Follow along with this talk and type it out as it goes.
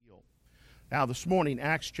Now, this morning,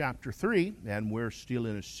 Acts chapter 3, and we're still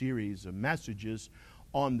in a series of messages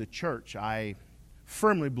on the church. I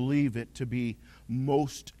firmly believe it to be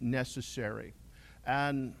most necessary.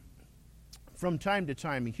 And from time to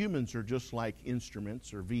time, humans are just like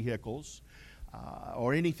instruments or vehicles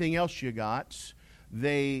or anything else you got.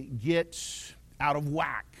 They get out of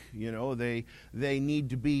whack. You know, they need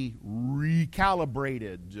to be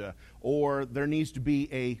recalibrated, or there needs to be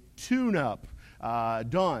a tune-up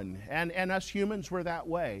done. And us humans, we're that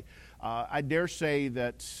way. I dare say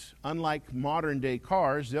that unlike modern day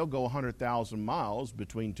cars, they'll go 100,000 miles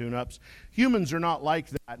between tune-ups. Humans are not like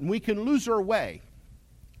that, and we can lose our way.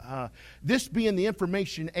 This being the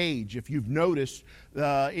information age, if you've noticed,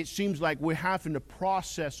 it seems like we're having to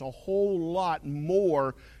process a whole lot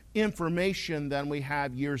more information than we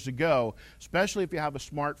had years ago, especially if you have a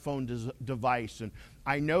smartphone device. And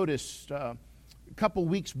I noticed a couple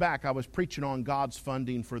weeks back, I was preaching on God's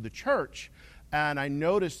funding for the church, and I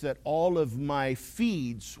noticed that all of my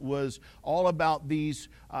feeds was all about these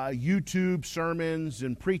YouTube sermons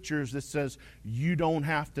and preachers that says, you don't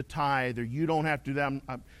have to tithe, or you don't have to do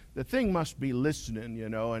that. The thing must be listening, you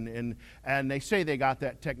know, and they say they got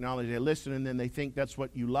that technology. They listen, and then they think that's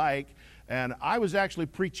what you like. And I was actually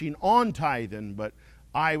preaching on tithing, but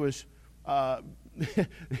I was...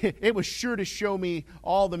 it was sure to show me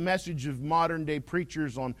all the message of modern day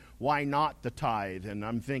preachers on why not the tithe. And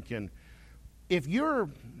I'm thinking, if you're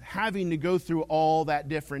having to go through all that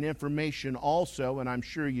different information also, and I'm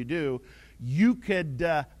sure you do, you could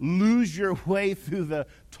lose your way through the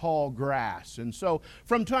tall grass. And so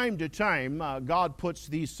from time to time, God puts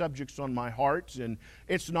these subjects on my heart, and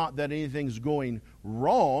it's not that anything's going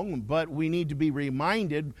wrong, but we need to be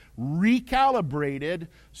reminded, recalibrated,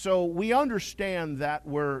 so we understand that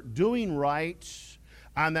we're doing right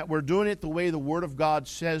and that we're doing it the way the Word of God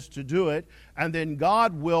says to do it, and then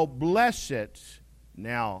God will bless it.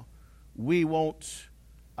 Now, we won't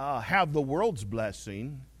have the world's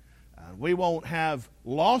blessing. We won't have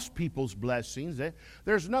lost people's blessings.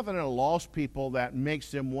 There's nothing in lost people that makes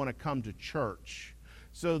them want to come to church.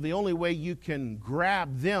 So the only way you can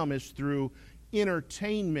grab them is through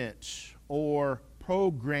entertainment or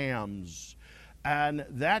programs. And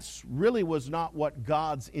that's really was not what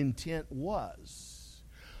God's intent was.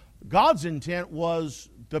 God's intent was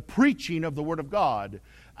the preaching of the Word of God.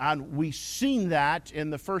 And we've seen that in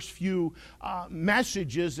the first few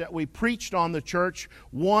messages that we preached on the church.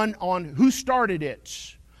 One on who started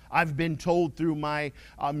it. I've been told through my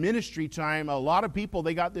ministry time, a lot of people,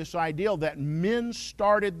 they got this idea that men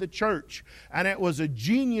started the church. And it was a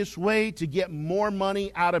genius way to get more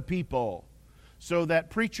money out of people so that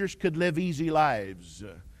preachers could live easy lives.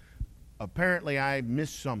 Apparently, I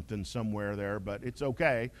missed something somewhere there, but it's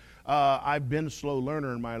okay. I've been a slow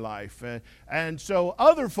learner in my life. And so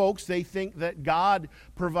other folks, they think that God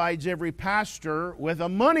provides every pastor with a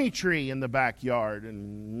money tree in the backyard.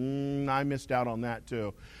 And I missed out on that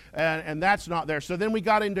too. And that's not there. So then we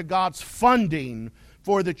got into God's funding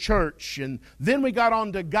for the church. And then we got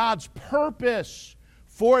on to God's purpose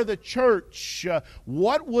for the church.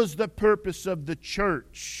 What was the purpose of the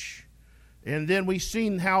church? And then we've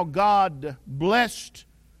seen how God blessed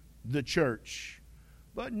the church.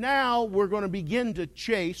 But now we're going to begin to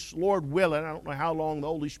chase, Lord willing. I don't know how long the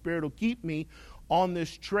Holy Spirit will keep me on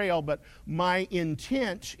this trail, but my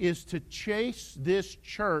intent is to chase this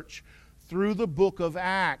church through the book of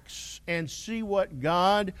Acts and see what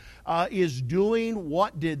God is doing.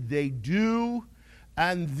 What did they do?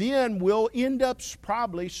 And then we'll end up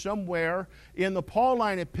probably somewhere in the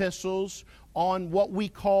Pauline epistles on what we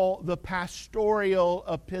call the pastoral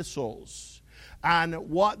epistles, and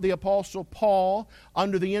what the Apostle Paul,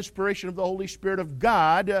 under the inspiration of the Holy Spirit of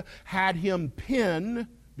God, had him pen,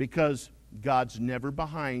 because God's never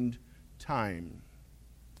behind time.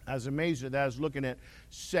 I was amazed that I was looking at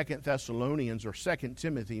 2 Timothy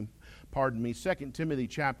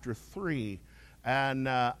chapter 3, and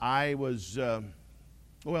I was...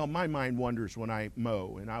 Well, my mind wanders when I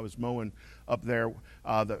mow, and I was mowing up there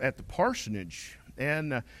at the parsonage.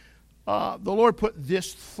 And the Lord put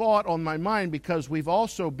this thought on my mind because we've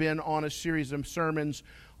also been on a series of sermons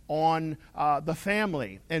on the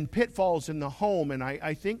family and pitfalls in the home. And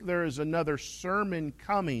I think there is another sermon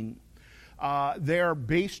coming there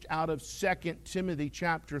based out of 2 Timothy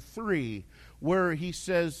chapter 3, where he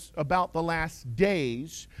says about the last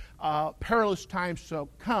days, perilous times shall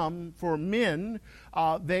come for men.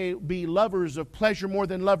 They be lovers of pleasure more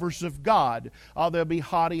than lovers of God. They'll be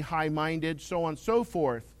haughty, high-minded, so on and so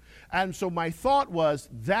forth. And so my thought was,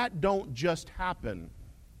 that don't just happen.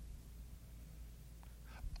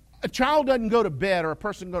 A child doesn't go to bed, or a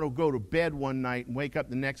person going to go to bed one night and wake up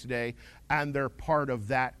the next day, and they're part of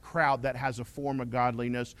that crowd that has a form of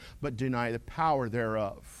godliness but deny the power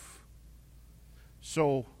thereof.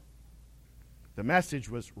 So the message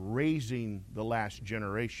was raising the last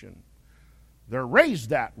generation. They're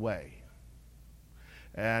raised that way.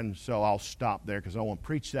 And so I'll stop there because I won't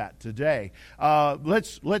preach that today.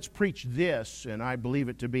 Let's preach this, and I believe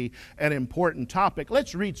it to be an important topic.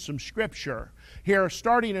 Let's read some scripture here,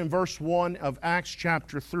 starting in verse 1 of Acts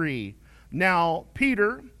chapter 3. Now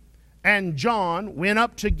Peter and John went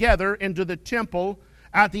up together into the temple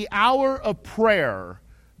at the hour of prayer,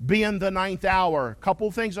 being the 9th hour. A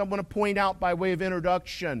couple things I'm going to point out by way of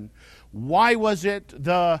introduction. Why was it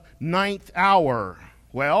the 9th hour?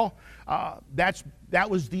 Well, that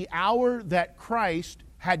was the hour that Christ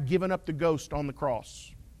had given up the ghost on the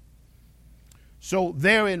cross. So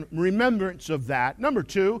they're in remembrance of that. Number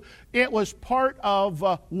 2, it was part of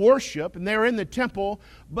worship, and they're in the temple,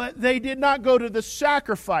 but they did not go to the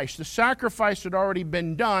sacrifice. The sacrifice had already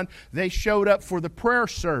been done. They showed up for the prayer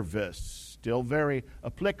service. Still very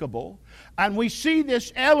applicable. And we see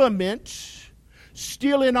this element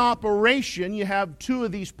still in operation. You have 2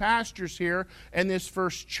 of these pastors here in this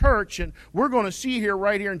first church, and we're going to see here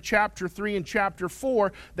right here in chapter 3 and chapter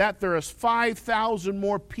 4 that there is 5,000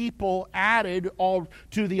 more people added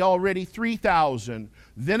to the already 3,000.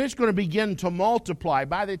 Then it's going to begin to multiply.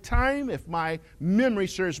 By the time, if my memory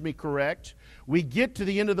serves me correct, we get to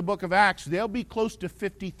the end of the book of Acts, there'll be close to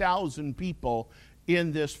 50,000 people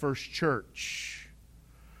in this first church.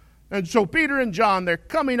 And so Peter and John, they're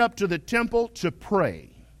coming up to the temple to pray.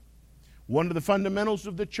 One of the fundamentals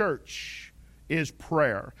of the church is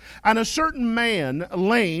prayer. And a certain man,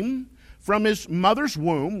 lame from his mother's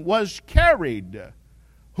womb, was carried,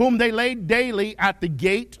 whom they laid daily at the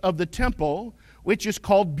gate of the temple, which is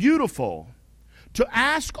called Beautiful, to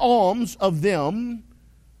ask alms of them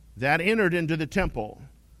that entered into the temple,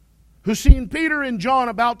 who, seeing Peter and John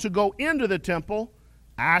about to go into the temple,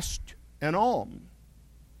 asked an alms.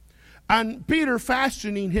 And Peter,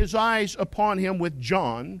 fastening his eyes upon him with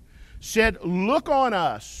John, said, Look on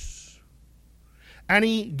us. And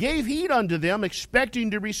he gave heed unto them,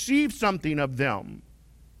 expecting to receive something of them.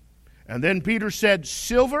 And then Peter said,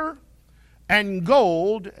 Silver and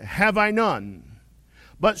gold have I none,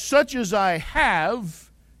 but such as I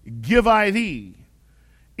have give I thee.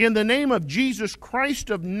 In the name of Jesus Christ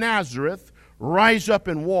of Nazareth, rise up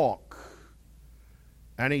and walk.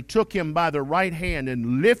 And he took him by the right hand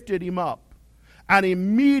and lifted him up. And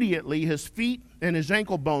immediately his feet and his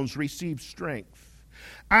ankle bones received strength.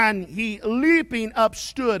 And he, leaping up,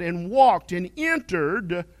 stood and walked and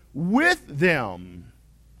entered with them.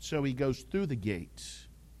 So he goes through the gates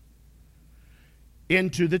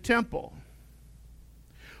into the temple,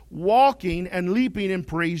 walking and leaping and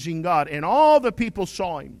praising God. And all the people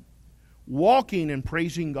saw him walking and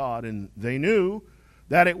praising God. And they knew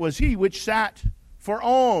that it was he which sat for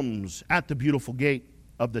alms at the beautiful gate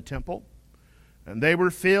of the temple. And they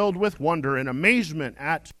were filled with wonder and amazement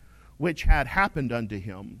at which had happened unto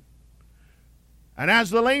him. And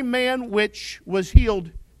as the lame man which was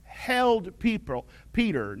healed held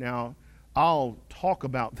Peter. Now, I'll talk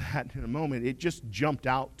about that in a moment. It just jumped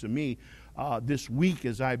out to me this week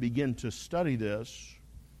as I begin to study this.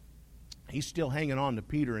 He's still hanging on to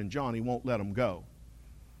Peter and John. He won't let them go.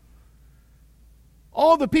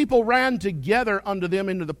 All the people ran together unto them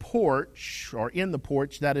into the porch, or in the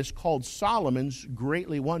porch that is called Solomon's,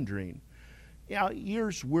 greatly wondering.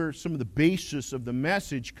 Here's where some of the basis of the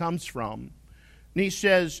message comes from. And he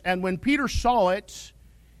says, And when Peter saw it,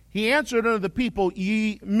 he answered unto the people,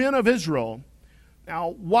 Ye men of Israel,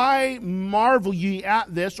 now why marvel ye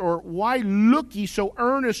at this, or why look ye so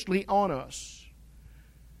earnestly on us,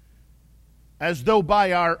 as though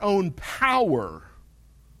by our own power,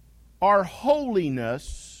 our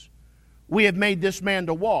holiness, we have made this man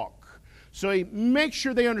to walk. So he makes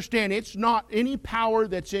sure they understand it's not any power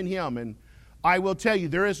that's in him. And I will tell you,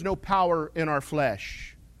 there is no power in our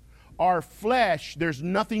flesh. Our flesh, there's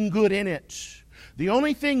nothing good in it. The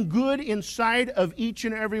only thing good inside of each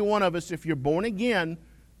and every one of us, if you're born again,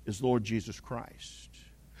 is Lord Jesus Christ.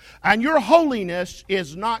 And your holiness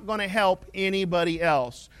is not going to help anybody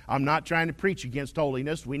else. I'm not trying to preach against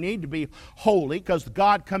holiness. We need to be holy because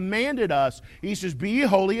God commanded us. He says, Be ye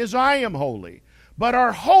holy as I am holy. But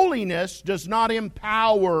our holiness does not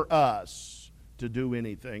empower us to do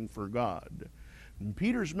anything for God. And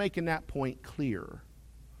Peter's making that point clear.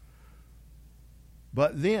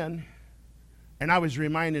 But then, and I was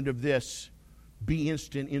reminded of this, be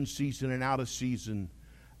instant in season and out of season.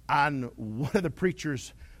 And one of the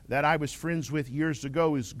preachers that I was friends with years ago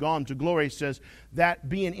who's gone to glory says that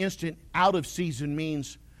being instant out of season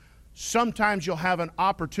means sometimes you'll have an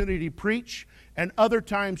opportunity to preach, and other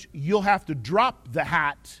times you'll have to drop the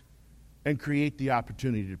hat and create the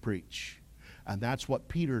opportunity to preach. And that's what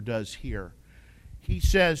Peter does here. He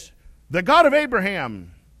says, the God of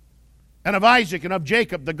Abraham and of Isaac and of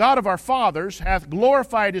Jacob, the God of our fathers, hath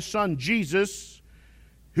glorified his Son Jesus,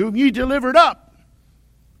 whom ye delivered up.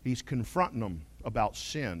 He's confronting them about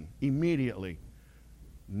sin immediately.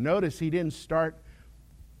 Notice he didn't start,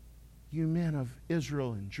 you men of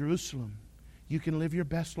Israel and Jerusalem, you can live your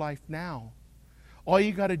best life now. All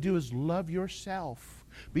you got to do is love yourself.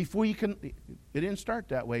 Before you can, it didn't start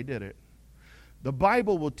that way, did it? The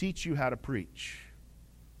Bible will teach you how to preach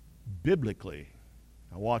biblically.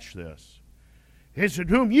 Now watch this. He said,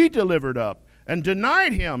 whom ye delivered up and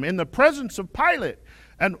denied him in the presence of Pilate,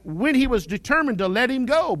 and when he was determined to let him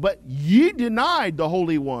go, but ye denied the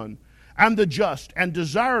Holy One and the just, and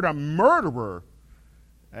desired a murderer.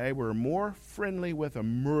 They were more friendly with a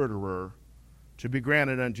murderer to be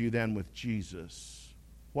granted unto you than with Jesus.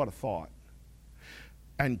 What a thought.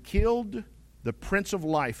 And killed the Prince of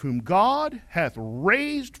Life, whom God hath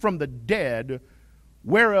raised from the dead,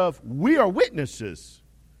 whereof we are witnesses.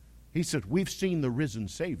 He said, we've seen the risen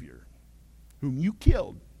Savior, whom you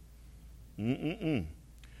killed. And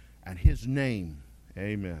his name,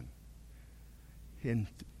 amen. In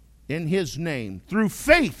his name, through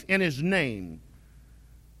faith in his name,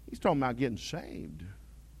 he's talking about getting saved,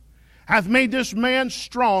 hath made this man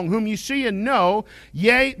strong, whom ye see and know,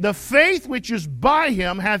 yea, the faith which is by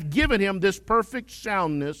him hath given him this perfect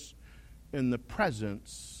soundness in the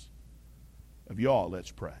presence of y'all.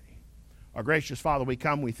 Let's pray. Our gracious Father, we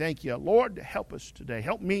come, we thank you. Lord, help us today.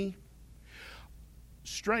 Help me.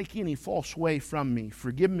 Strike any false way from me.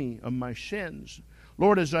 Forgive me of my sins.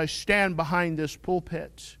 Lord, as I stand behind this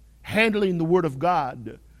pulpit, handling the Word of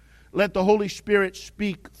God, let the Holy Spirit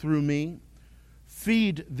speak through me.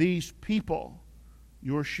 Feed these people,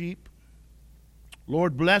 your sheep.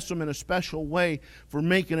 Lord, bless them in a special way for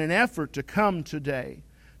making an effort to come today.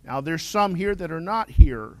 Now, there's some here that are not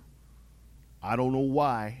here. I don't know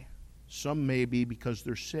why. Some may be because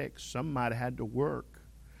they're sick. Some might have had to work.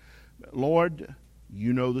 But Lord,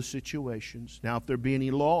 you know the situations. Now, if there be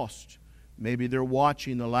any lost, maybe they're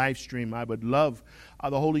watching the live stream, I would love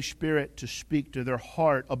the Holy Spirit to speak to their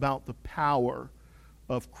heart about the power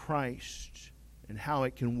of Christ and how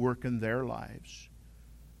it can work in their lives.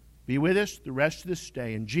 Be with us the rest of this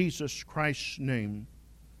day. In Jesus Christ's name,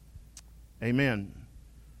 amen.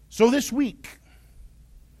 So this week,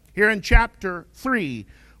 here in chapter 3,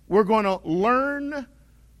 we're going to learn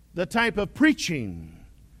the type of preaching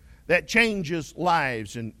that changes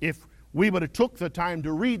lives. And if we would have took the time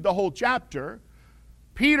to read the whole chapter,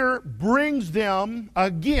 Peter brings them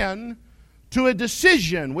again to a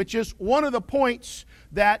decision, which is one of the points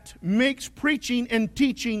that makes preaching and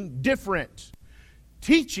teaching different.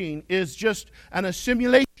 Teaching is just an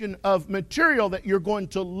assimilation of material that you're going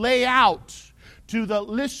to lay out to the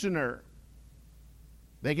listener.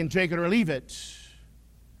 They can take it or leave it.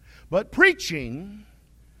 But preaching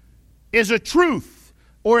is a truth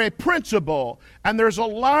or a principle, and there's a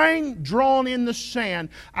line drawn in the sand,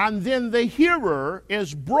 and then the hearer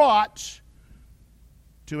is brought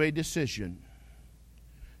to a decision.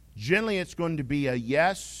 Generally, it's going to be a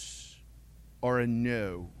yes or a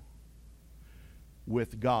no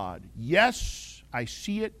with God. Yes, I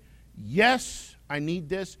see it. Yes, I need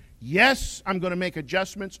this. Yes, I'm going to make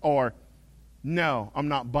adjustments. Or, no, I'm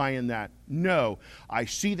not buying that. No, I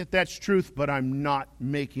see that that's truth, but I'm not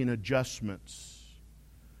making adjustments.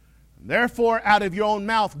 Therefore, out of your own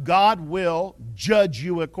mouth, God will judge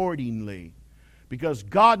you accordingly, because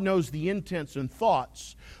God knows the intents and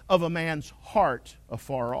thoughts of a man's heart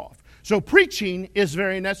afar off. So preaching is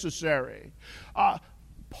very necessary.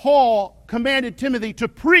 Paul commanded Timothy to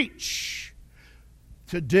preach.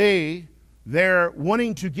 Today, they're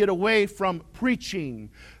wanting to get away from preaching.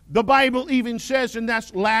 The Bible even says in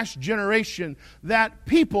that last generation that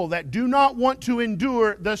people that do not want to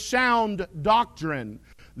endure the sound doctrine,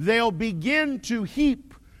 they'll begin to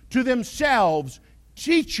heap to themselves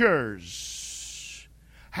teachers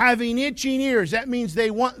having itching ears. That means they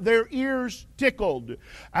want their ears tickled.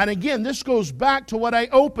 And again, this goes back to what I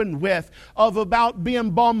opened with of about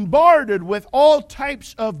being bombarded with all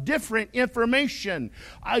types of different information.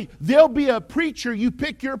 There'll be a preacher, you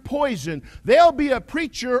pick your poison. There'll be a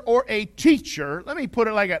preacher or a teacher, let me put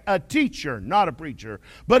it like a teacher, not a preacher,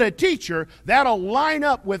 but a teacher that'll line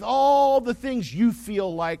up with all the things you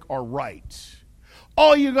feel like are right.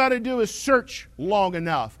 All you got to do is search long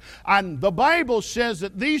enough. And the Bible says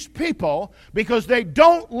that these people, because they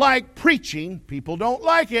don't like preaching, people don't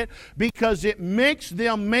like it because it makes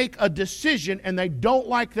them make a decision, and they don't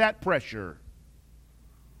like that pressure.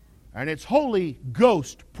 And it's Holy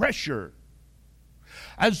Ghost pressure.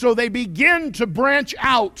 And so they begin to branch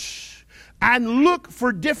out and look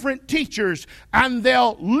for different teachers, and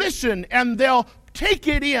they'll listen and they'll take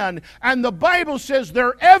it in. And the Bible says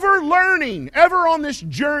they're ever learning, ever on this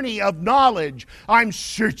journey of knowledge. I'm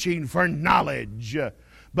searching for knowledge.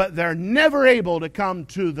 But they're never able to come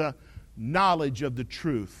to the knowledge of the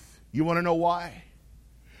truth. You want to know why?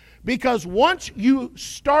 Because once you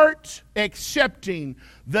start accepting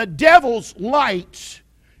the devil's light,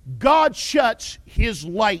 God shuts his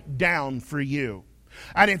light down for you.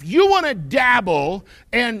 And if you want to dabble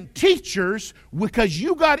in teachers because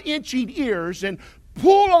you got itching ears and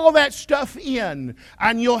pull all that stuff in,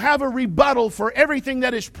 and you'll have a rebuttal for everything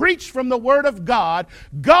that is preached from the Word of God,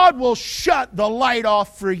 God will shut the light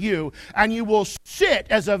off for you, and you will sit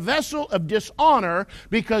as a vessel of dishonor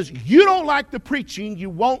because you don't like the preaching. You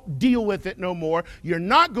won't deal with it no more. You're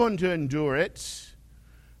not going to endure it,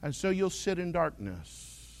 and so you'll sit in darkness.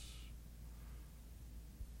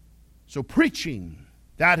 So preaching,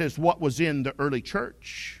 that is what was in the early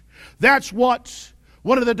church. That's what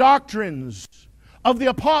one of the doctrines of the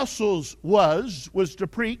apostles was to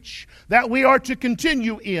preach, that we are to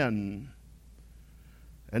continue in.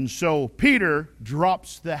 And so Peter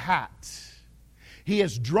drops the hat. He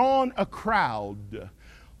has drawn a crowd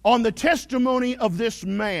on the testimony of this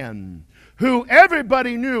man who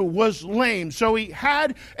everybody knew was lame. So he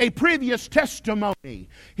had a previous testimony.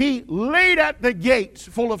 He laid at the gate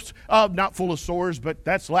full of, not full of sores, but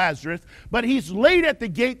that's Lazarus. But he's laid at the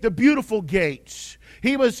gate, the beautiful gate.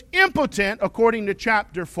 He was impotent, according to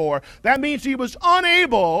chapter 4. That means he was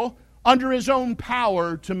unable, under his own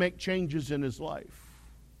power, to make changes in his life.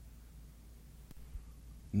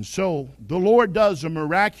 And so the Lord does a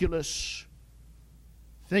miraculous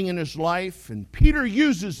thing in his life, and Peter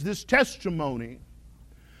uses this testimony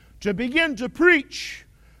to begin to preach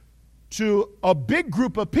to a big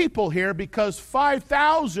group of people here, because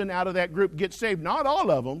 5,000 out of that group get saved. Not all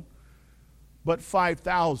of them, but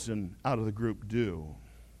 5,000 out of the group do.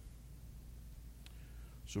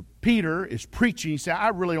 So Peter is preaching. He said, I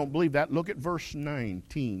really don't believe that. Look at verse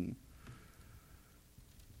 19.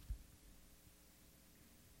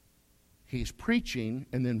 He's preaching,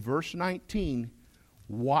 and then verse 19,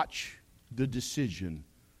 watch the decision.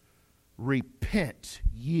 Repent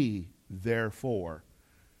ye therefore.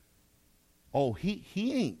 Oh, he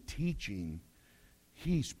ain't teaching.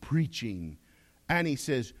 He's preaching. And he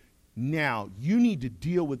says, now you need to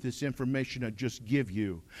deal with this information I just give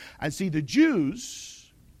you. And see, the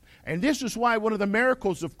Jews, and this is why one of the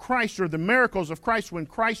miracles of Christ, or the miracles of Christ, when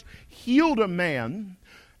Christ healed a man,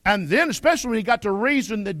 and then especially when he got to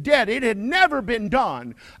raising the dead, it had never been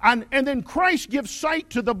done. And then Christ gives sight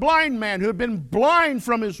to the blind man who had been blind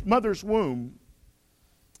from his mother's womb.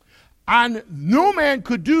 And no man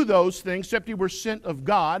could do those things except he were sent of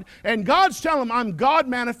God. And God's telling him, I'm God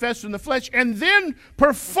manifest in the flesh, and then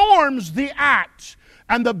performs the act.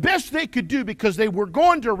 And the best they could do, because they were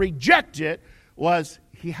going to reject it, was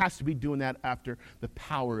he has to be doing that after the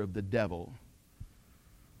power of the devil.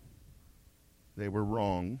 They were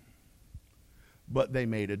wrong, but they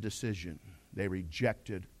made a decision. They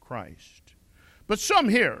rejected Christ. But some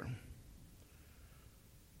here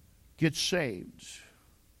get saved.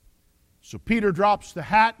 So Peter drops the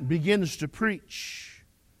hat and begins to preach.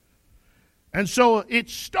 And so it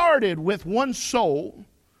started with one soul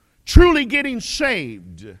truly getting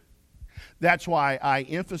saved. That's why I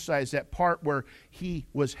emphasize that part where he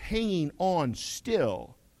was hanging on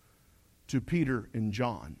still to Peter and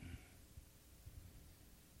John.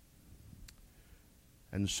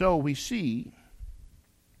 And so we see,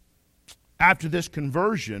 after this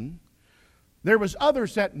conversion, there was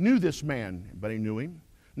others that knew this man. Everybody knew him.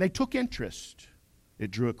 And they took interest.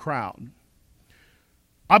 It drew a crowd.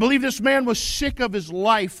 I believe this man was sick of his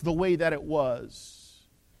life the way that it was.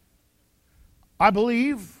 I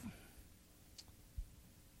believe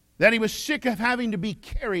that he was sick of having to be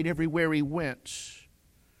carried everywhere he went.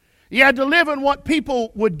 He had to live on what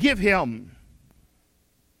people would give him.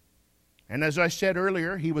 And as I said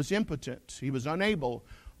earlier, he was impotent. He was unable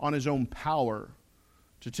on his own power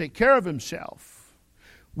to take care of himself.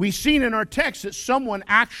 We've seen in our text that someone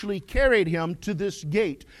actually carried him to this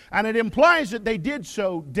gate. And it implies that they did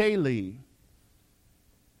so daily.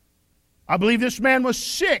 I believe this man was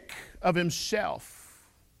sick of himself.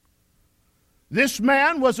 This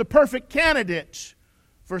man was a perfect candidate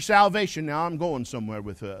for salvation. Now I'm going somewhere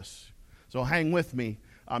with this. So hang with me.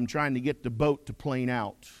 I'm trying to get the boat to plane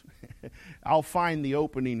out. I'll find the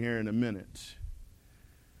opening here in a minute.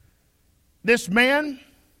 This man,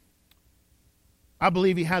 I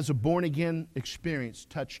believe he has a born-again experience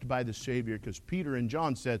touched by the Savior, because Peter and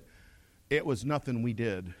John said, it was nothing we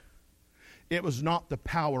did. It was not the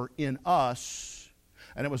power in us,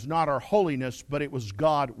 and it was not our holiness, but it was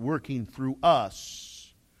God working through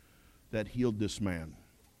us that healed this man.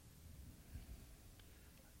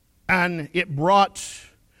 And it brought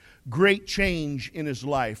great change in his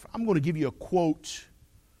life. I'm going to give you a quote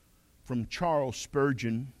from Charles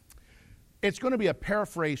Spurgeon. It's going to be a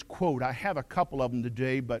paraphrase quote. I have a couple of them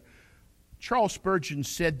today, but Charles Spurgeon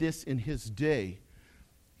said this in his day.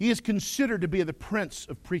 He is considered to be the prince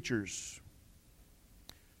of preachers.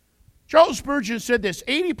 Charles Spurgeon said this: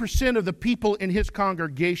 80% of the people in his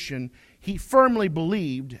congregation, he firmly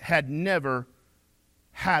believed, had never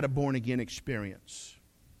had a born-again experience.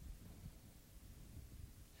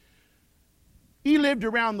 He lived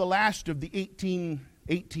around the last of the 1880s,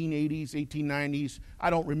 1890s. I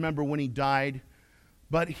don't remember when he died,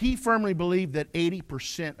 but he firmly believed that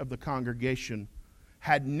 80% of the congregation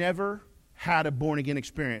had never had a born-again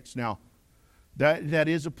experience. Now, that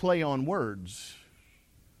is a play on words,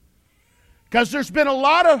 because there's been a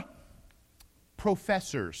lot of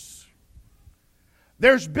professors.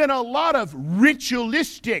 There's been a lot of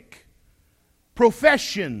ritualistic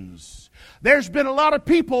professions. There's been a lot of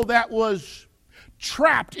people that was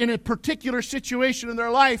trapped in a particular situation in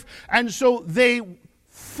their life, and so they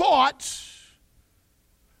thought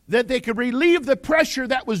that they could relieve the pressure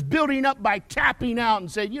that was building up by tapping out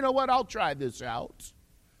and saying, you know what, I'll try this out.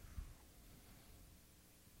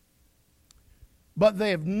 But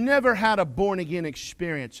they have never had a born-again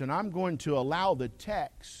experience, and I'm going to allow the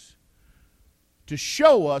text to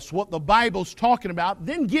show us what the Bible's talking about,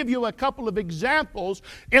 then give you a couple of examples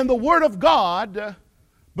in the Word of God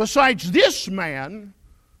besides this man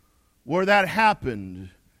where that happened,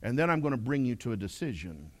 and then I'm going to bring you to a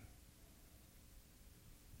decision.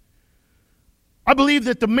 I believe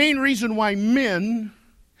that the main reason why men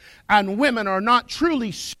and women are not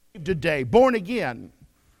truly saved today, born again,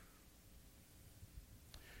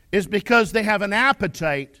 is because they have an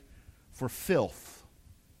appetite for filth.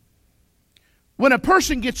 When a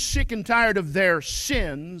person gets sick and tired of their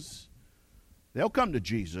sins, they'll come to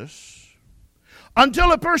Jesus.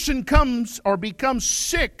 Until a person comes or becomes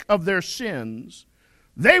sick of their sins,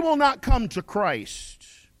 they will not come to Christ.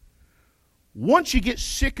 Once you get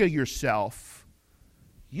sick of yourself,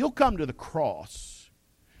 you'll come to the cross.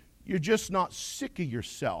 You're just not sick of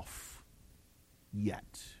yourself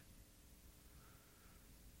yet.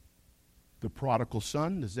 The prodigal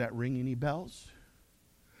son, does that ring any bells?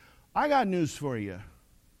 I got news for you.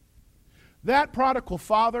 That prodigal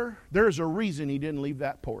father, there's a reason he didn't leave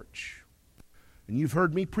that porch. And you've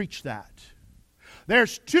heard me preach that.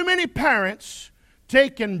 There's too many parents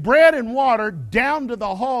taking bread and water down to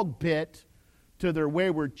the hog pit to their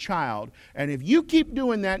wayward child. And if you keep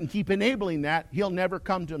doing that and keep enabling that, he'll never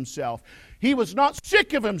come to himself. He was not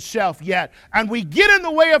sick of himself yet. And we get in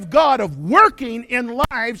the way of God of working in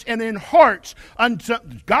lives and in hearts. Until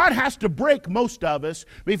God has to break most of us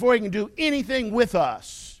before he can do anything with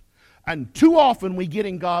us. And too often we get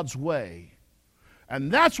in God's way. And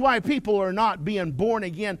that's why people are not being born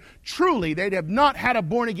again. Truly, they have not had a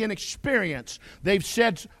born again experience. They've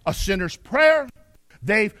said a sinner's prayer.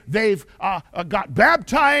 They've got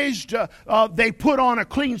baptized. They put on a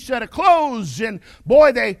clean set of clothes. And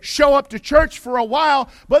boy, they show up to church for a while.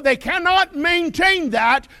 But they cannot maintain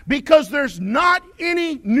that because there's not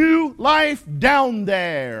any new life down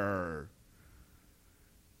there.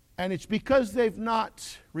 And it's because they've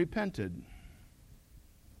not repented.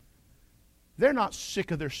 They're not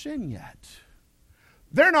sick of their sin yet.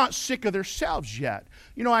 They're not sick of themselves yet.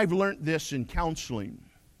 You know, I've learned this in counseling.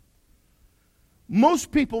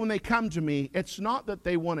 Most people, when they come to me, it's not that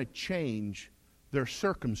they want to change their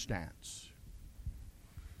circumstance.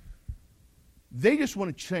 They just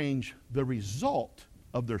want to change the result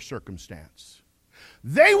of their circumstance.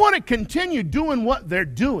 They want to continue doing what they're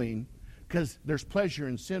doing because there's pleasure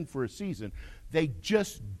in sin for a season. They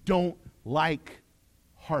just don't like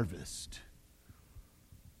harvest.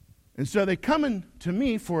 And so they come in to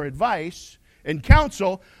me for advice and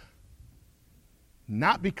counsel,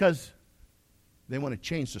 not because they want to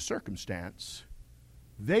change the circumstance.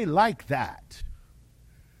 They like that.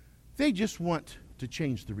 They just want to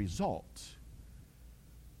change the result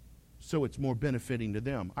so it's more benefiting to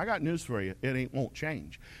them. I got news for you. It won't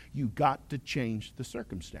change. You got to change the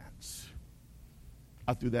circumstance.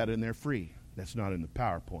 I threw that in there free. That's not in the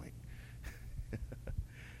PowerPoint.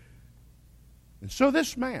 And so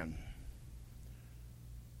this man,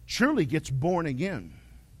 truly gets born again.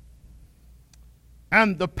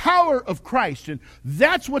 And the power of Christ, and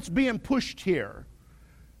that's what's being pushed here.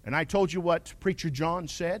 And I told you what Preacher John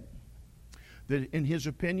said, that in his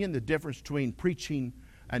opinion, the difference between preaching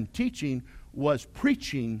and teaching was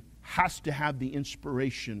preaching has to have the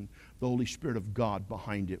inspiration, the Holy Spirit of God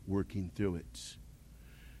behind it, working through it.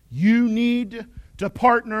 You need to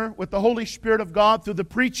partner with the Holy Spirit of God through the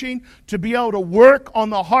preaching to be able to work on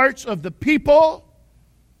the hearts of the people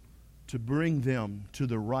to bring them to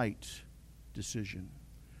the right decision.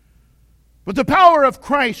 But the power of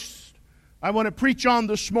Christ, I want to preach on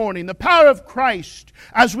this morning. The power of Christ,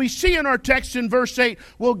 as we see in our text in verse 8,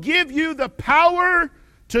 will give you the power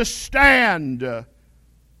to stand.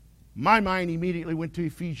 My mind immediately went to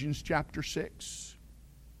Ephesians chapter 6.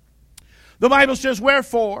 The Bible says,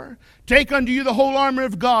 wherefore, take unto you the whole armor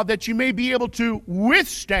of God, that you may be able to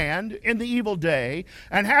withstand in the evil day,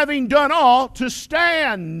 and having done all, to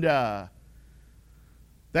stand. That's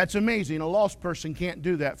amazing. A lost person can't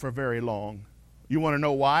do that for very long. You want to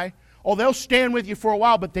know why? Oh, they'll stand with you for a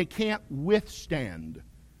while, but they can't withstand.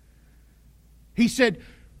 He said,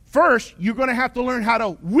 first, you're going to have to learn how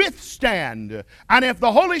to withstand. And if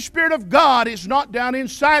the Holy Spirit of God is not down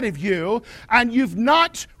inside of you, and you've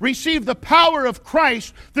not received the power of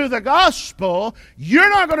Christ through the gospel, you're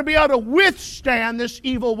not going to be able to withstand this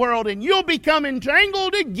evil world, and you'll become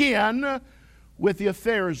entangled again with the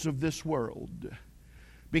affairs of this world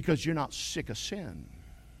because you're not sick of sin.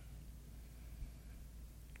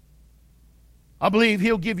 I believe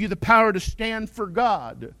He'll give you the power to stand for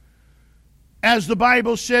God. As the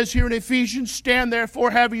Bible says here in Ephesians, stand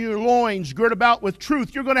therefore having your loins girt about with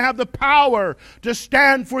truth. You're going to have the power to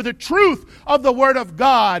stand for the truth of the Word of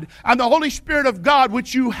God and the Holy Spirit of God,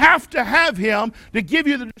 which you have to have Him to give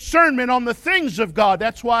you the discernment on the things of God.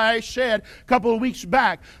 That's why I said a couple of weeks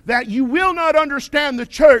back that you will not understand the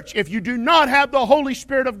church if you do not have the Holy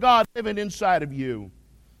Spirit of God living inside of you.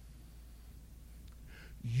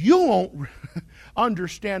 You won't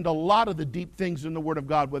understand a lot of the deep things in the Word of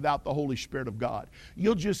God without the Holy Spirit of God.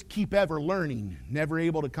 You'll just keep ever learning, never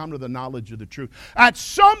able to come to the knowledge of the truth. At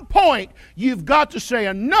some point, you've got to say,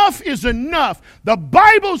 enough is enough. The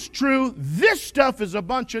Bible's true. This stuff is a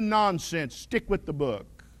bunch of nonsense. Stick with the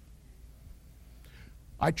book.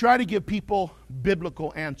 I try to give people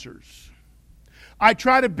biblical answers. I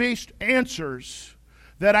try to base answers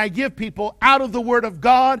that I give people out of the Word of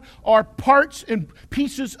God are parts and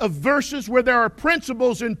pieces of verses where there are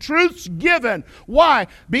principles and truths given. Why?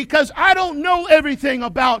 Because I don't know everything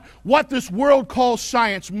about what this world calls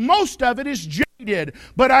science. Most of it is jaded.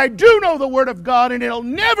 But I do know the Word of God, and it'll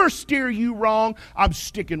never steer you wrong. I'm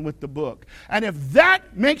sticking with the book. And if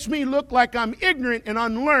that makes me look like I'm ignorant and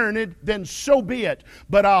unlearned, then so be it.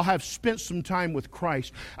 But I'll have spent some time with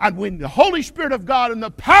Christ. And when the Holy Spirit of God and the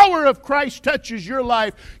power of Christ touches your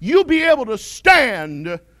life, you'll be able to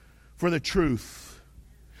stand for the truth.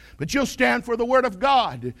 But you'll stand for the Word of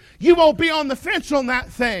God. You won't be on the fence on that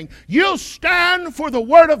thing. You'll stand for the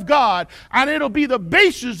Word of God, and it'll be the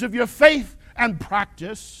basis of your faith and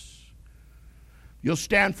practice. You'll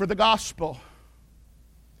stand for the gospel.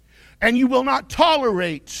 And you will not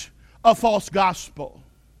tolerate a false gospel.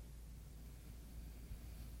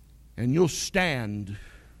 And you'll stand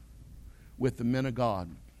with the men of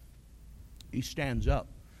God. He stands up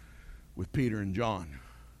with Peter and John.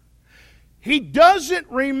 He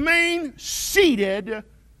doesn't remain seated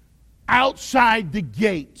outside the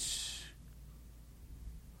gates.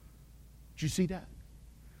 Did you see that?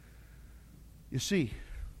 You see,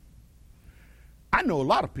 I know a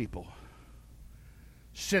lot of people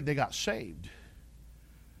said they got saved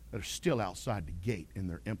that are still outside the gate and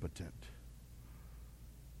they're impotent.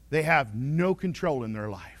 They have no control in their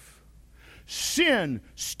life. Sin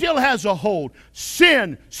still has a hold.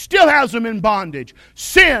 Sin still has them in bondage.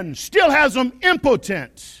 Sin still has them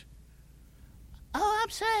impotent. Oh, I'm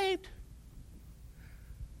saved.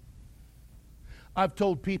 I've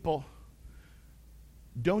told people,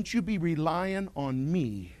 don't you be relying on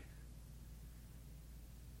me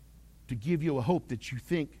to give you a hope that you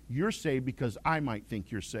think you're saved because I might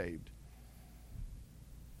think you're saved.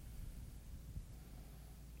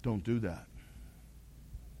 Don't do that.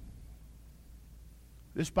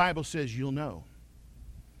 This Bible says you'll know.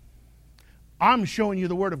 I'm showing you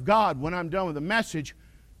the Word of God. When I'm done with the message,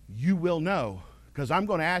 you will know. Because I'm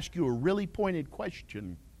going to ask you a really pointed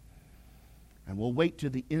question. And we'll wait to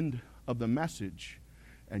the end of the message.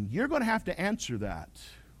 And you're going to have to answer that.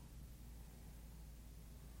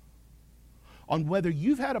 On whether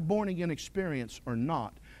you've had a born-again experience or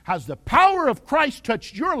not. Has the power of Christ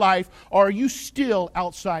touched your life, or are you still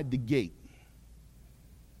outside the gate?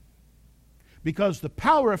 Because the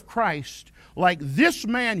power of Christ, like this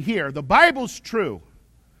man here, the Bible's true.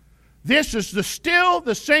 This is still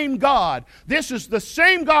the same God. This is the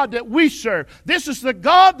same God that we serve. This is the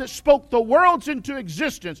God that spoke the worlds into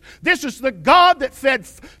existence. This is the God that fed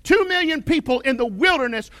 2 million people in the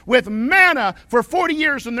wilderness with manna for 40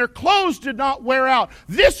 years and their clothes did not wear out.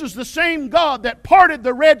 This is the same God that parted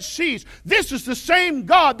the Red Seas. This is the same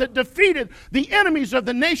God that defeated the enemies of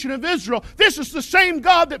the nation of Israel. This is the same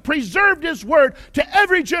God that preserved His word to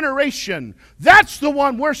every generation. That's the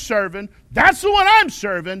one we're serving. That's the one I'm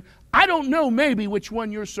serving. I don't know maybe which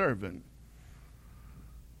one you're serving.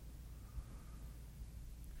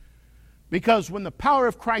 Because when the power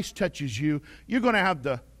of Christ touches you, you're going to have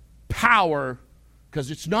the power, because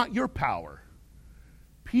it's not your power.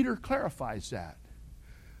 Peter clarifies that.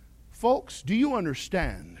 Folks, do you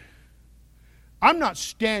understand? I'm not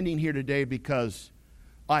standing here today because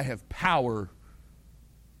I have power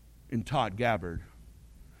in Todd Gabbard.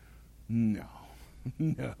 No.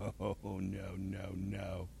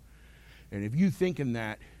 No. And if you're thinking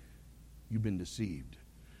that, you've been deceived.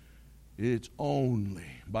 It's only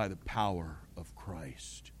by the power of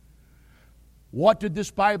Christ. What did this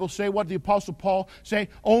Bible say? What did the Apostle Paul say?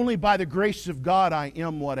 Only by the grace of God I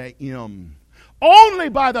am what I am. Only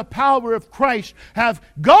by the power of Christ have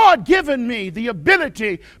God given me the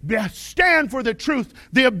ability to stand for the truth,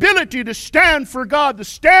 the ability to stand for God, to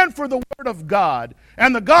stand for the Word of God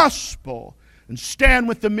and the gospel, and stand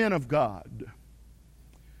with the men of God.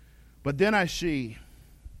 But then I see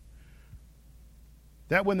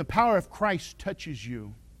that when the power of Christ touches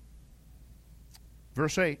you,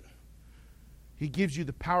 verse 8, He gives you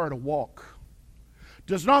the power to walk.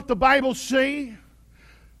 Does not the Bible say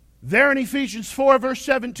there in Ephesians 4 verse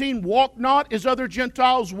 17, walk not as other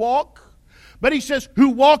Gentiles walk? But he says, who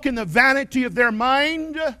walk in the vanity of their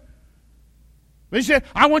mind. He said,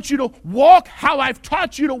 I want you to walk how I've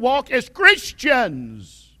taught you to walk as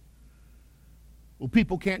Christians. Well,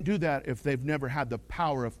 people can't do that if they've never had the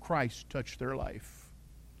power of Christ touch their life.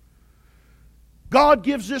 God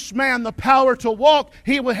gives this man the power to walk.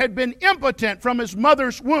 He had been impotent from his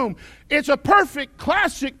mother's womb. It's a perfect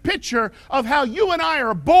classic picture of how you and I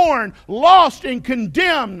are born, lost and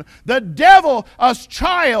condemned. The devil, us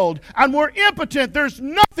child, and we're impotent. There's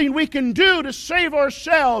nothing we can do to save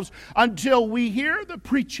ourselves until we hear the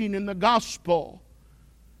preaching in the gospel.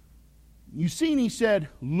 You seen, he said,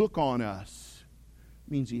 look on us.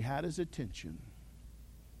 Means he had his attention.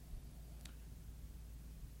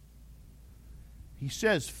 He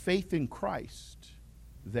says faith in Christ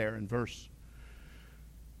there in verse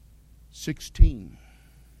 16.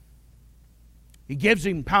 He gives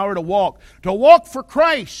him power to walk for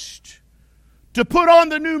Christ, to put on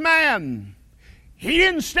the new man. He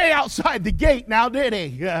didn't stay outside the gate now, did he?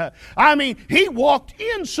 He walked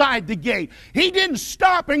inside the gate. He didn't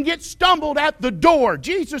stop and get stumbled at the door.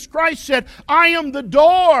 Jesus Christ said, I am the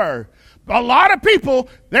door. A lot of people,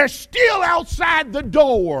 they're still outside the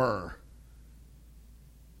door.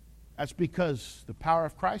 That's because the power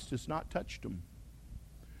of Christ has not touched them.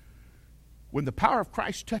 When the power of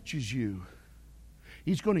Christ touches you,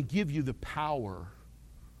 He's going to give you the power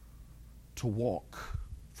to walk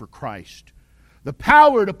for Christ. The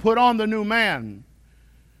power to put on the new man.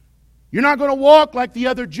 You're not going to walk like the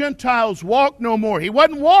other Gentiles walk no more. He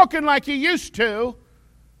wasn't walking like he used to,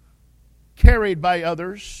 carried by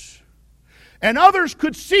others. And others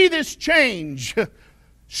could see this change.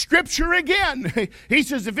 Scripture again. He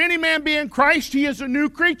says, if any man be in Christ, he is a new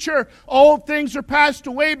creature. Old things are passed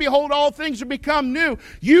away. Behold, all things are become new.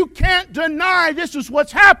 You can't deny this is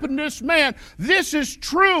what's happened to this man. This is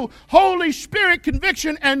true Holy Spirit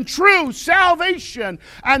conviction and true salvation.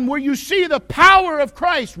 And where you see the power of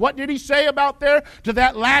Christ, what did he say about there to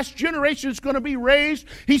that last generation that's going to be raised?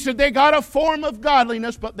 He said they got a form of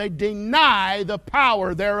godliness, but they deny the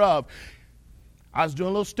power thereof. I was doing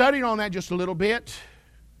a little study on that just a little bit.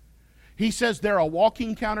 He says they're a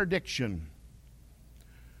walking contradiction.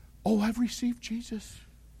 Oh, I've received Jesus.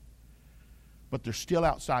 But they're still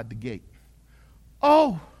outside the gate.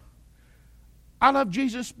 Oh, I love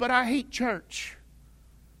Jesus, but I hate church.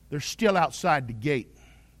 They're still outside the gate.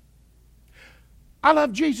 I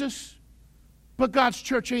love Jesus, but God's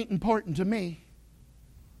church ain't important to me.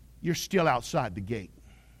 You're still outside the gate.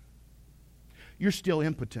 You're still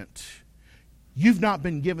impotent. You've not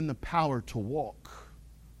been given the power to walk.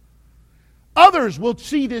 Others will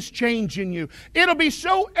see this change in you. It'll be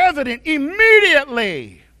so evident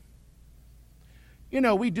immediately. You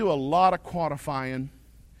know, we do a lot of quantifying.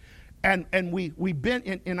 And we've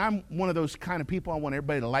been, and I'm one of those kind of people, I want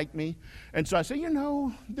everybody to like me. And so I say,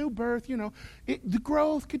 new birth, the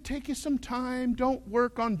growth could take you some time.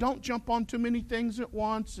 Don't jump on too many things at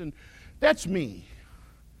once. And that's me.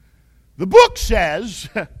 The book says,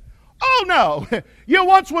 oh no, you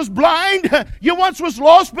once was blind, you once was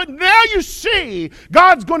lost, but now you see.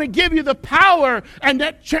 God's going to give you the power, and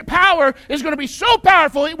that power is going to be so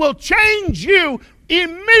powerful, it will change you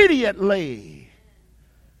immediately.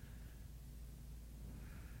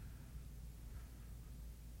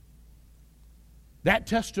 That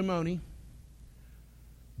testimony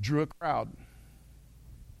drew a crowd.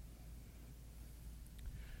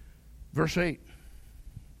 Verse 8.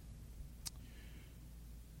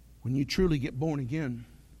 When you truly get born again,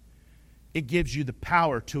 it gives you the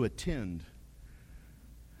power to attend.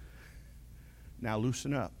 Now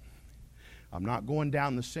loosen up. I'm not going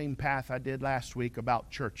down the same path I did last week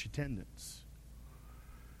about church attendance.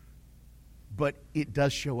 But it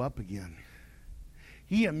does show up again.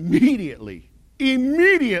 He immediately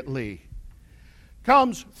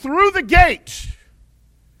comes through the gate,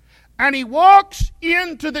 and he walks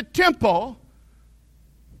into the temple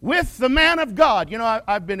with the man of God.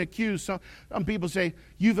 I've been accused, some people say,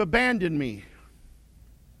 you've abandoned me.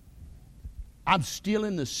 I'm still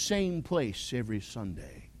in the same place every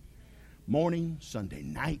Sunday. Morning, Sunday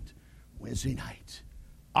night, Wednesday night.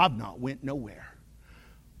 I've not went nowhere.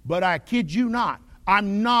 But I kid you not,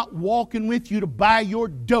 I'm not walking with you to buy your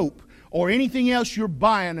dope or anything else you're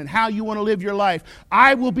buying and how you want to live your life.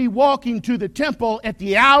 I will be walking to the temple at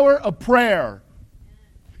the hour of prayer.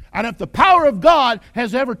 And if the power of God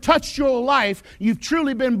has ever touched your life, you've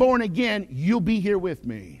truly been born again, you'll be here with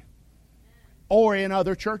me. Or in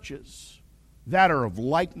other churches that are of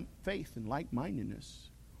like faith and like-mindedness.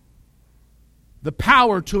 The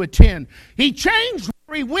power to attend. He changed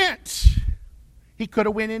where he went. He could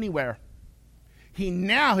have went anywhere. He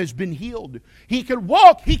now has been healed. He could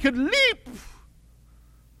walk. He could leap.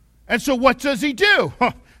 And so what does he do?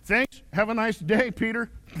 Thanks. Have a nice day,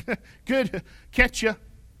 Peter. Good. Catch you.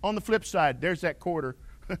 On the flip side, there's that quarter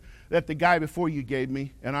that the guy before you gave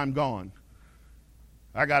me, and I'm gone.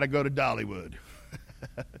 I got to go to Dollywood.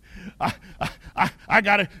 I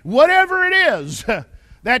got to, whatever it is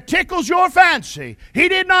that tickles your fancy. He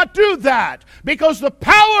did not do that because the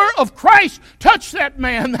power of Christ touched that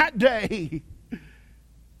man that day.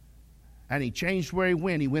 And he changed where he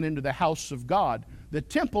went. He went into the house of God. The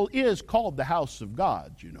temple is called the house of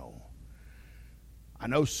God, I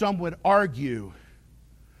know some would argue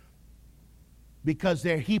because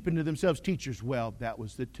they're heaping to themselves teachers. Well, that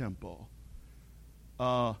was the temple.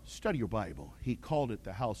 Study your Bible. He called it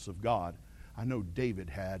the house of God. I know David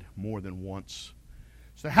had more than once.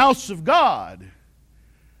 It's the house of God.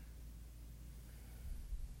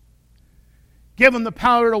 Give him the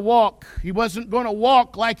power to walk. He wasn't going to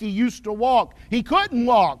walk like he used to walk. He couldn't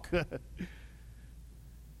walk.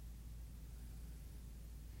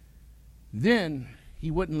 Then he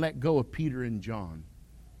wouldn't let go of Peter and John.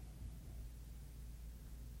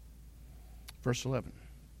 Verse 11.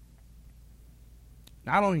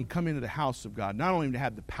 Not only come into the house of God, not only to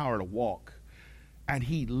have the power to walk, and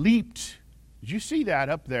he leaped. Did you see that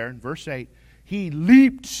up there in verse 8? He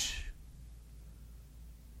leaped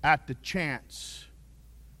at the chance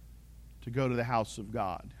to go to the house of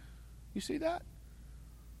God. You see that?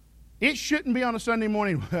 It shouldn't be on a Sunday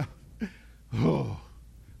morning. Well,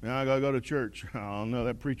 now I got to go to church. I don't know,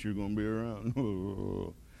 that preacher's going to be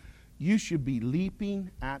around. You should be leaping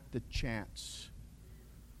at the chance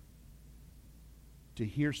to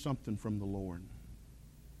hear something from the Lord.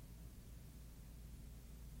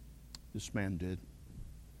 This man did.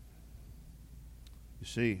 You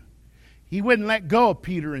see, he wouldn't let go of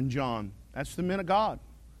Peter and John. That's the men of God.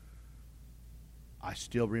 I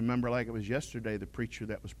still remember like it was yesterday, the preacher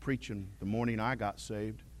that was preaching the morning I got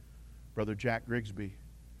saved, Brother Jack Grigsby.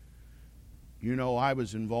 I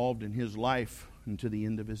was involved in his life until the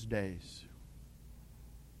end of his days.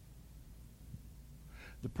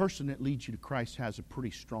 The person that leads you to Christ has a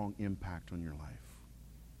pretty strong impact on your life.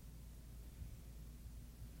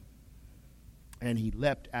 And he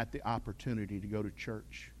leapt at the opportunity to go to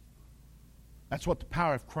church. That's what the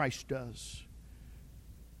power of Christ does.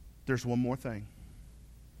 There's one more thing.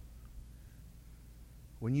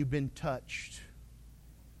 When you've been touched,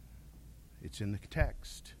 it's in the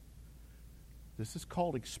text. This is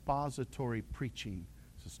called expository preaching.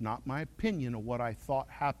 This is not my opinion of what I thought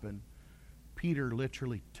happened. Peter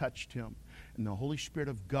literally touched him, and the Holy Spirit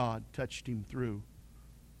of God touched him through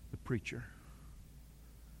the preacher.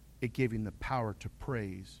 It gave him the power to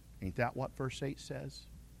praise. Ain't that what verse 8 says?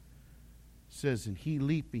 It says, and he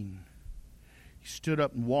leaping, He stood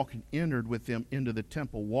up and entered with them into the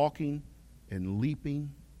temple, walking and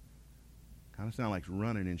leaping. Kind of sound like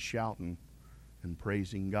running and shouting and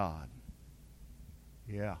praising God.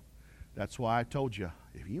 Yeah, that's why I told you,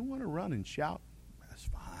 if you want to run and shout, that's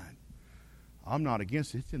fine. I'm not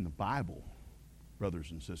against it. It's in the Bible,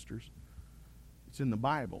 brothers and sisters. It's in the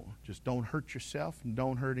Bible. Just don't hurt yourself and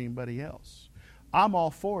don't hurt anybody else. I'm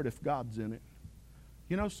all for it if God's in it.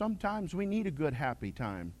 You know, sometimes we need a good, happy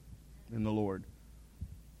time in the Lord.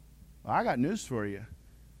 Well, I got news for you.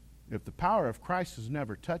 If the power of Christ has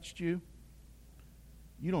never touched you,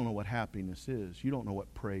 you don't know what happiness is. You don't know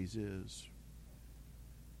what praise is.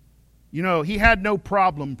 You know, he had no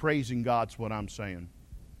problem praising God's what I'm saying.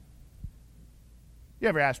 You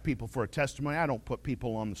ever ask people for a testimony? I don't put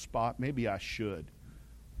people on the spot. Maybe I should.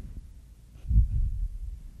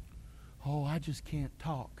 Oh, I just can't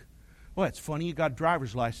talk. Well, it's funny. You got a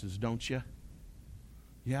driver's license, don't you?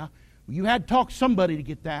 Yeah? Well, you had to talk to somebody to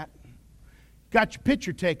get that. Got your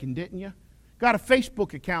picture taken, didn't you? Got a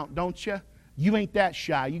Facebook account, don't you? You ain't that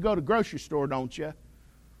shy. You go to the grocery store, don't you?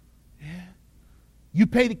 Yeah. You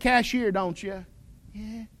pay the cashier, don't you?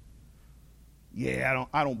 Yeah. Yeah,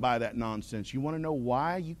 I don't buy that nonsense. You want to know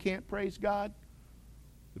why you can't praise God?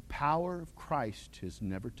 The power of Christ has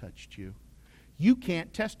never touched you. You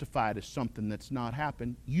can't testify to something that's not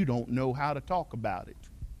happened. You don't know how to talk about it.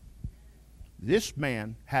 This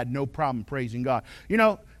man had no problem praising God. You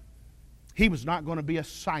know, he was not going to be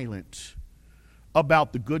silent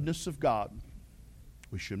about the goodness of God.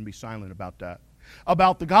 We shouldn't be silent about that.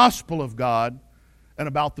 About the gospel of God and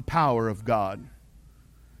about the power of God.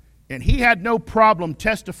 And he had no problem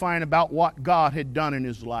testifying about what God had done in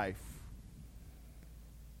his life.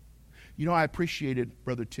 You know, I appreciated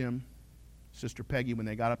Brother Tim, Sister Peggy, when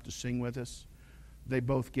they got up to sing with us. They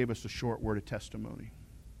both gave us a short word of testimony.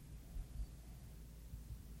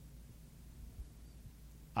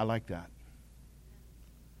 I like that.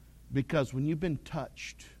 Because when you've been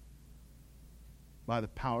touched by the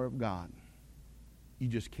power of God, you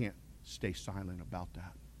just can't stay silent about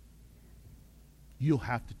that. You'll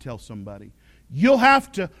have to tell somebody. You'll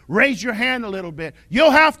have to raise your hand a little bit.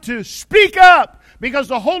 You'll have to speak up, because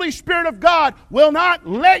the Holy Spirit of God will not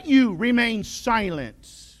let you remain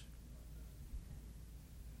silent.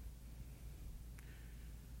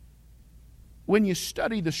 When you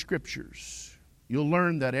study the Scriptures, you'll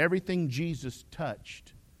learn that everything Jesus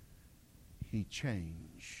touched, He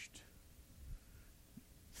changed.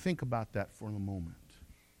 Think about that for a moment.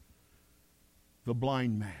 The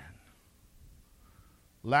blind man,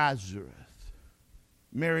 Lazarus,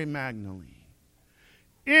 Mary Magdalene,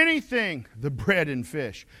 anything, the bread and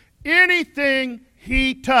fish, anything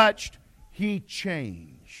he touched, he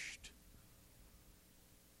changed.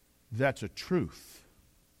 That's a truth.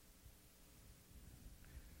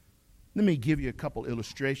 Let me give you a couple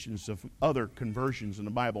illustrations of other conversions in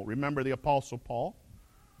the Bible. Remember the Apostle Paul?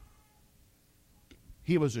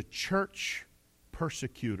 He was a church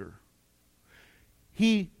persecutor.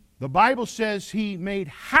 The Bible says he made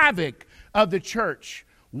havoc of the church.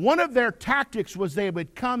 One of their tactics was they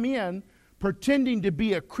would come in pretending to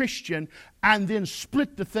be a Christian and then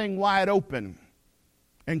split the thing wide open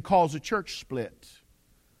and cause a church split.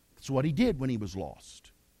 That's what he did when he was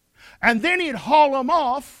lost. And then he'd haul them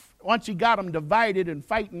off, once he got them divided and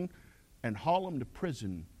fighting, and haul them to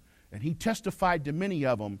prison. And he testified to many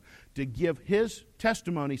of them to give his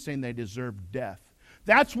testimony saying they deserved death.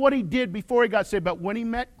 That's what he did before he got saved. But when he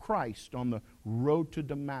met Christ on the road to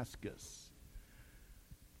Damascus,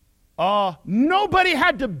 nobody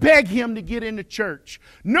had to beg him to get into church.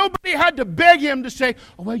 Nobody had to beg him to say,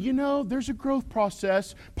 oh, well, you know, there's a growth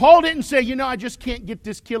process. Paul didn't say, you know, I just can't get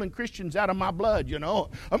this killing Christians out of my blood, you know.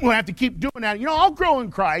 I'm going to have to keep doing that. You know, I'll grow in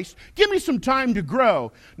Christ. Give me some time to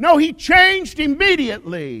grow. No, he changed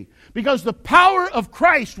immediately because the power of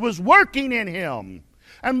Christ was working in him.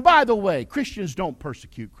 And by the way, Christians don't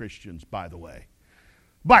persecute Christians, by the way.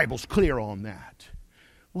 Bible's clear on that.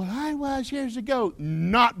 Well, I was years ago.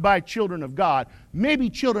 Not by children of God.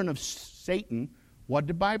 Maybe children of Satan. What did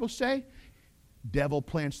the Bible say? Devil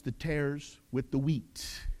plants the tares with the wheat.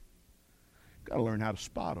 Got to learn how to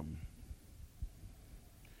spot them.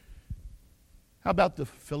 How about the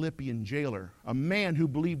Philippian jailer? A man who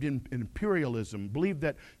believed in imperialism, believed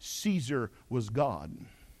that Caesar was God.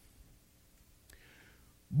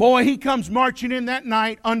 Boy, he comes marching in that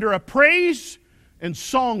night under a praise and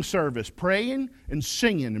song service, praying and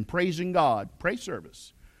singing and praising God. Praise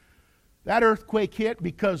service. That earthquake hit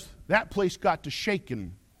because that place got to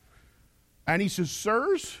shaking. And he says,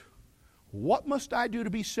 sirs, what must I do to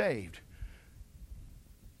be saved?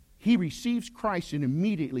 He receives Christ and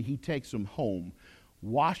immediately he takes them home,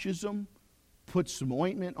 washes them, put some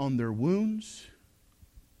ointment on their wounds,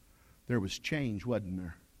 there was change, wasn't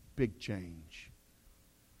there? Big change.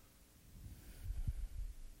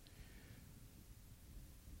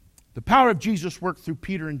 The power of Jesus worked through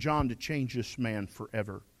Peter and John to change this man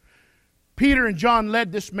forever. Peter and John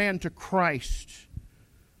led this man to Christ.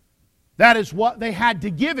 That is what they had to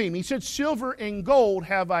give him. He said, silver and gold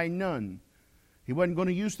have I none. He wasn't going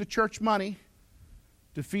to use the church money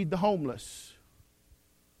to feed the homeless.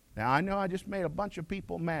 Now, I know I just made a bunch of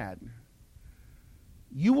people mad.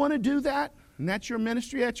 You want to do that, and that's your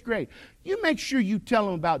ministry, that's great. You make sure you tell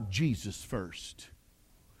them about Jesus first.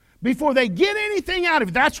 Before they get anything out of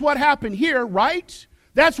it. That's what happened here, right?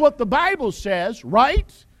 That's what the Bible says,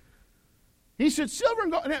 right? He said, silver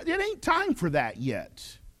and gold, it ain't time for that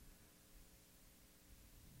yet.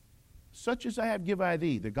 Such as I have give I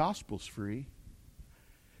thee. The gospel's free.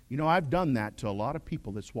 You know, I've done that to a lot of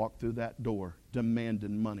people that's walked through that door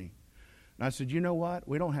demanding money. And I said, you know what?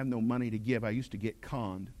 We don't have no money to give. I used to get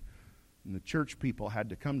conned. And the church people had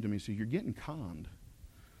to come to me and say, you're getting conned.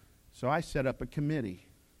 So I set up a committee.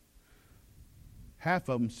 Half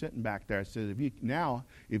of them sitting back there. I said,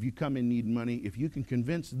 if you come and need money, if you can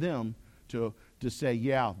convince them to say,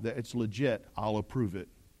 yeah, that it's legit, I'll approve it.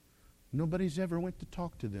 Nobody's ever went to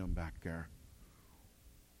talk to them back there.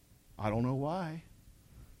 I don't know why.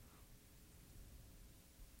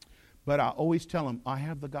 But I always tell them, I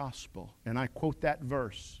have the gospel. And I quote that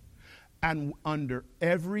verse. And under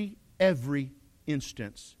every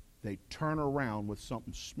instance, they turn around with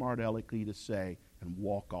something smart alecky to say and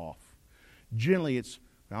walk off. Generally, it's,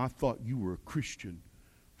 I thought you were a Christian.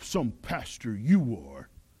 Some pastor you are.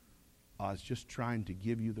 I was just trying to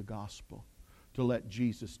give you the gospel, to let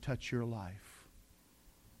Jesus touch your life.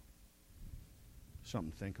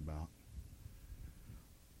 Something to think about.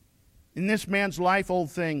 In this man's life,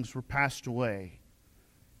 old things were passed away.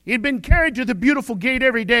 He had been carried to the beautiful gate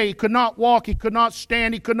every day. He could not walk, he could not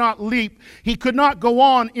stand, he could not leap, he could not go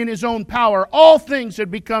on in his own power. All things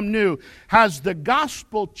had become new. Has the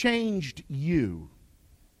gospel changed you?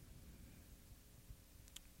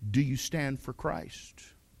 Do you stand for Christ?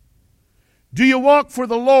 Do you walk for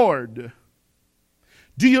the Lord?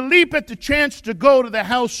 Do you leap at the chance to go to the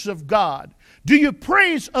house of God? Do you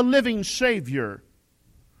praise a living Savior?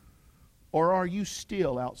 Or are you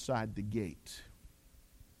still outside the gate?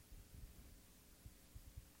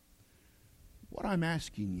 What I'm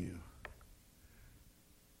asking you,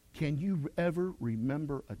 can you ever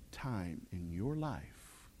remember a time in your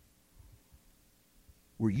life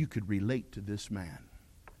where you could relate to this man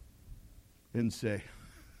and say,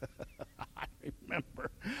 I remember,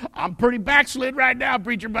 I'm pretty backslid right now,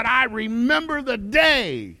 preacher, but I remember the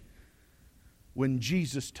day when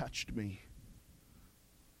Jesus touched me.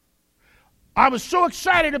 I was so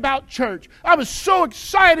excited about church. I was so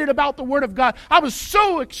excited about the Word of God. I was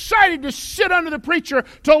so excited to sit under the preacher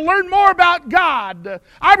to learn more about God.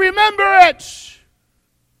 I remember it.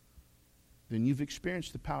 Then you've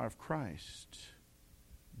experienced the power of Christ,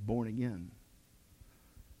 born again.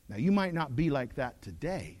 Now, you might not be like that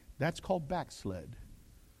today. That's called backslid.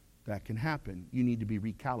 That can happen. You need to be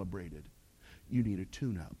recalibrated. You need a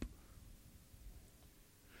tune-up.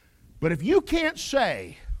 But if you can't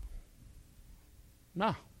say,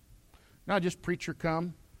 no, just preacher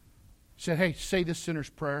come, said, hey, say this sinner's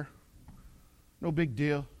prayer. No big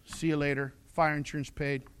deal. See you later. Fire insurance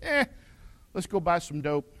paid. Let's go buy some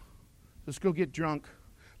dope. Let's go get drunk.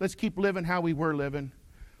 Let's keep living how we were living.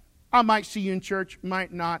 I might see you in church,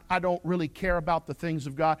 might not. I don't really care about the things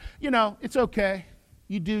of God. You know, it's okay.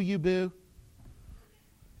 You do, you boo.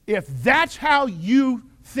 If that's how you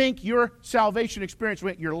think your salvation experience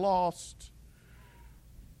went, you're lost.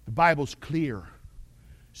 The Bible's clear.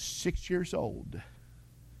 6 years old.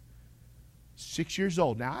 6 years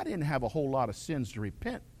old. Now, I didn't have a whole lot of sins to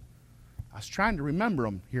repent. I was trying to remember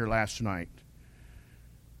them here last night.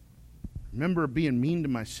 Remember being mean to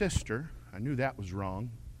my sister. I knew that was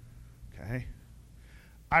wrong. Okay.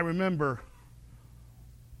 I remember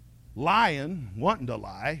lying, wanting to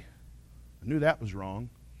lie. I knew that was wrong.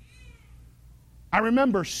 I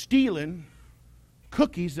remember stealing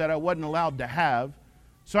cookies that I wasn't allowed to have.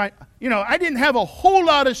 So I didn't have a whole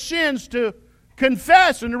lot of sins to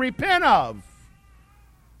confess and to repent of.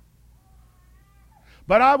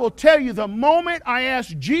 But I will tell you, the moment I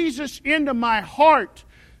asked Jesus into my heart,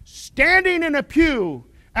 standing in a pew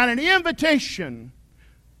at an invitation,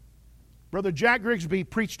 Brother Jack Grigsby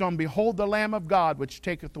preached on, Behold the Lamb of God, which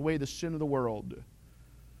taketh away the sin of the world.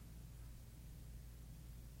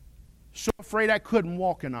 So afraid I couldn't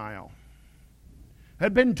walk an aisle.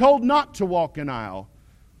 Had been told not to walk an aisle,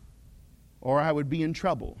 or I would be in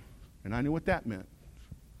trouble. And I knew what that meant.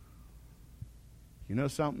 You know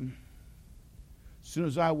something? As soon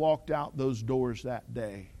as I walked out those doors that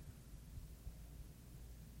day,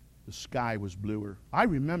 the sky was bluer. I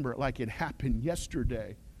remember it like it happened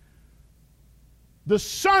yesterday. The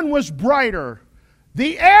sun was brighter.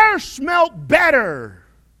 The air smelled better.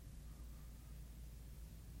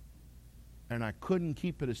 And I couldn't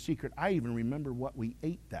keep it a secret. I even remember what we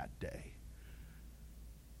ate that day.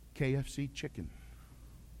 KFC chicken.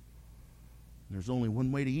 There's only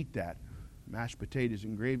one way to eat that. Mashed potatoes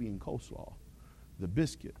and gravy and coleslaw. The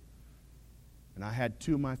biscuit. And I had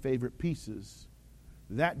two of my favorite pieces.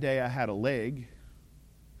 That day I had a leg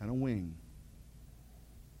and a wing.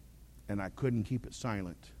 And I couldn't keep it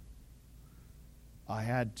silent. I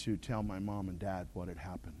had to tell my mom and dad what had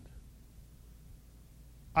happened.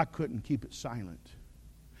 I couldn't keep it silent.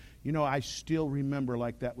 You know, I still remember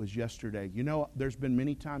like that was yesterday. You know, there's been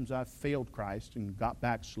many times I've failed Christ and got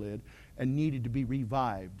backslid and needed to be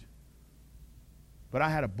revived. But I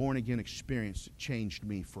had a born-again experience that changed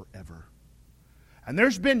me forever. And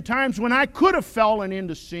there's been times when I could have fallen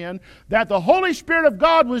into sin that the Holy Spirit of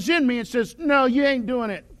God was in me and says, no, you ain't doing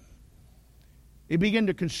it. It began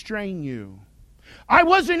to constrain you. I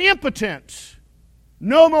wasn't impotent.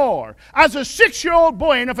 No more. As a 6-year-old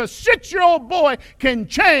boy, and if a 6-year-old boy can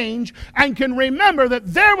change and can remember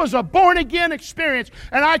that there was a born-again experience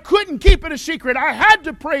and I couldn't keep it a secret, I had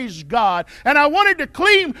to praise God and I wanted to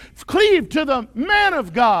cleave to the man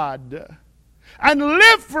of God and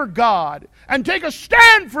live for God and take a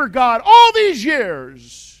stand for God all these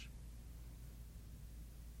years.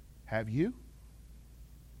 Have you?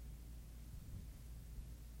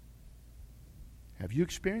 Have you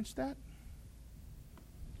experienced that?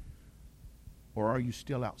 Or are you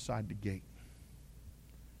still outside the gate?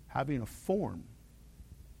 Having a form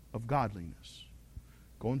of godliness.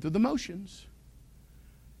 Going through the motions,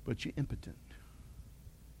 but you're impotent.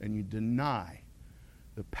 And you deny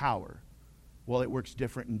the power. Well, it works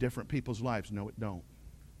different in different people's lives. No, it don't.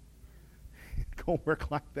 It don't work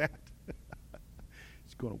like that.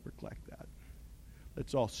 It's going to work like that.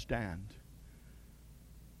 Let's all stand.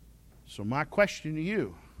 So my question to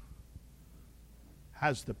you,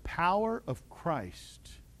 has the power of Christ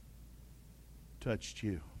touched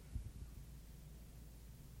you?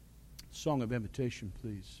 Song of invitation,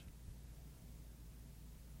 please.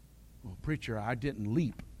 Well, preacher, I didn't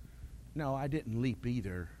leap. No, I didn't leap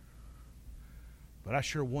either. But I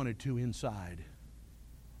sure wanted to inside.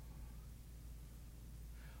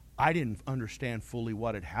 I didn't understand fully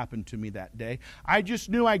what had happened to me that day. I just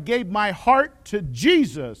knew I gave my heart to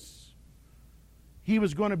Jesus. He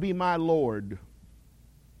was going to be my Lord.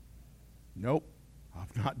 Nope,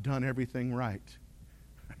 I've not done everything right.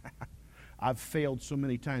 I've failed so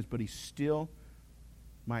many times, but He's still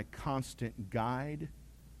my constant guide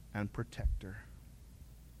and protector.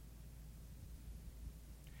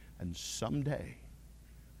 And someday,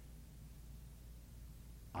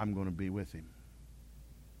 I'm going to be with Him.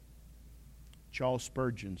 Charles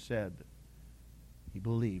Spurgeon said that he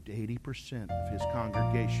believed 80% of his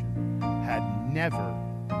congregation had never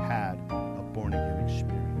had a born-again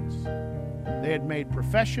experience. They had made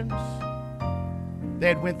professions. They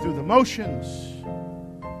had went through the motions.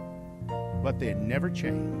 But they had never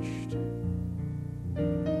changed.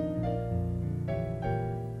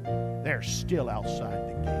 They're still outside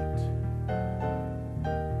the gate.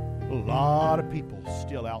 A lot of people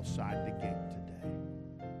still outside the gate.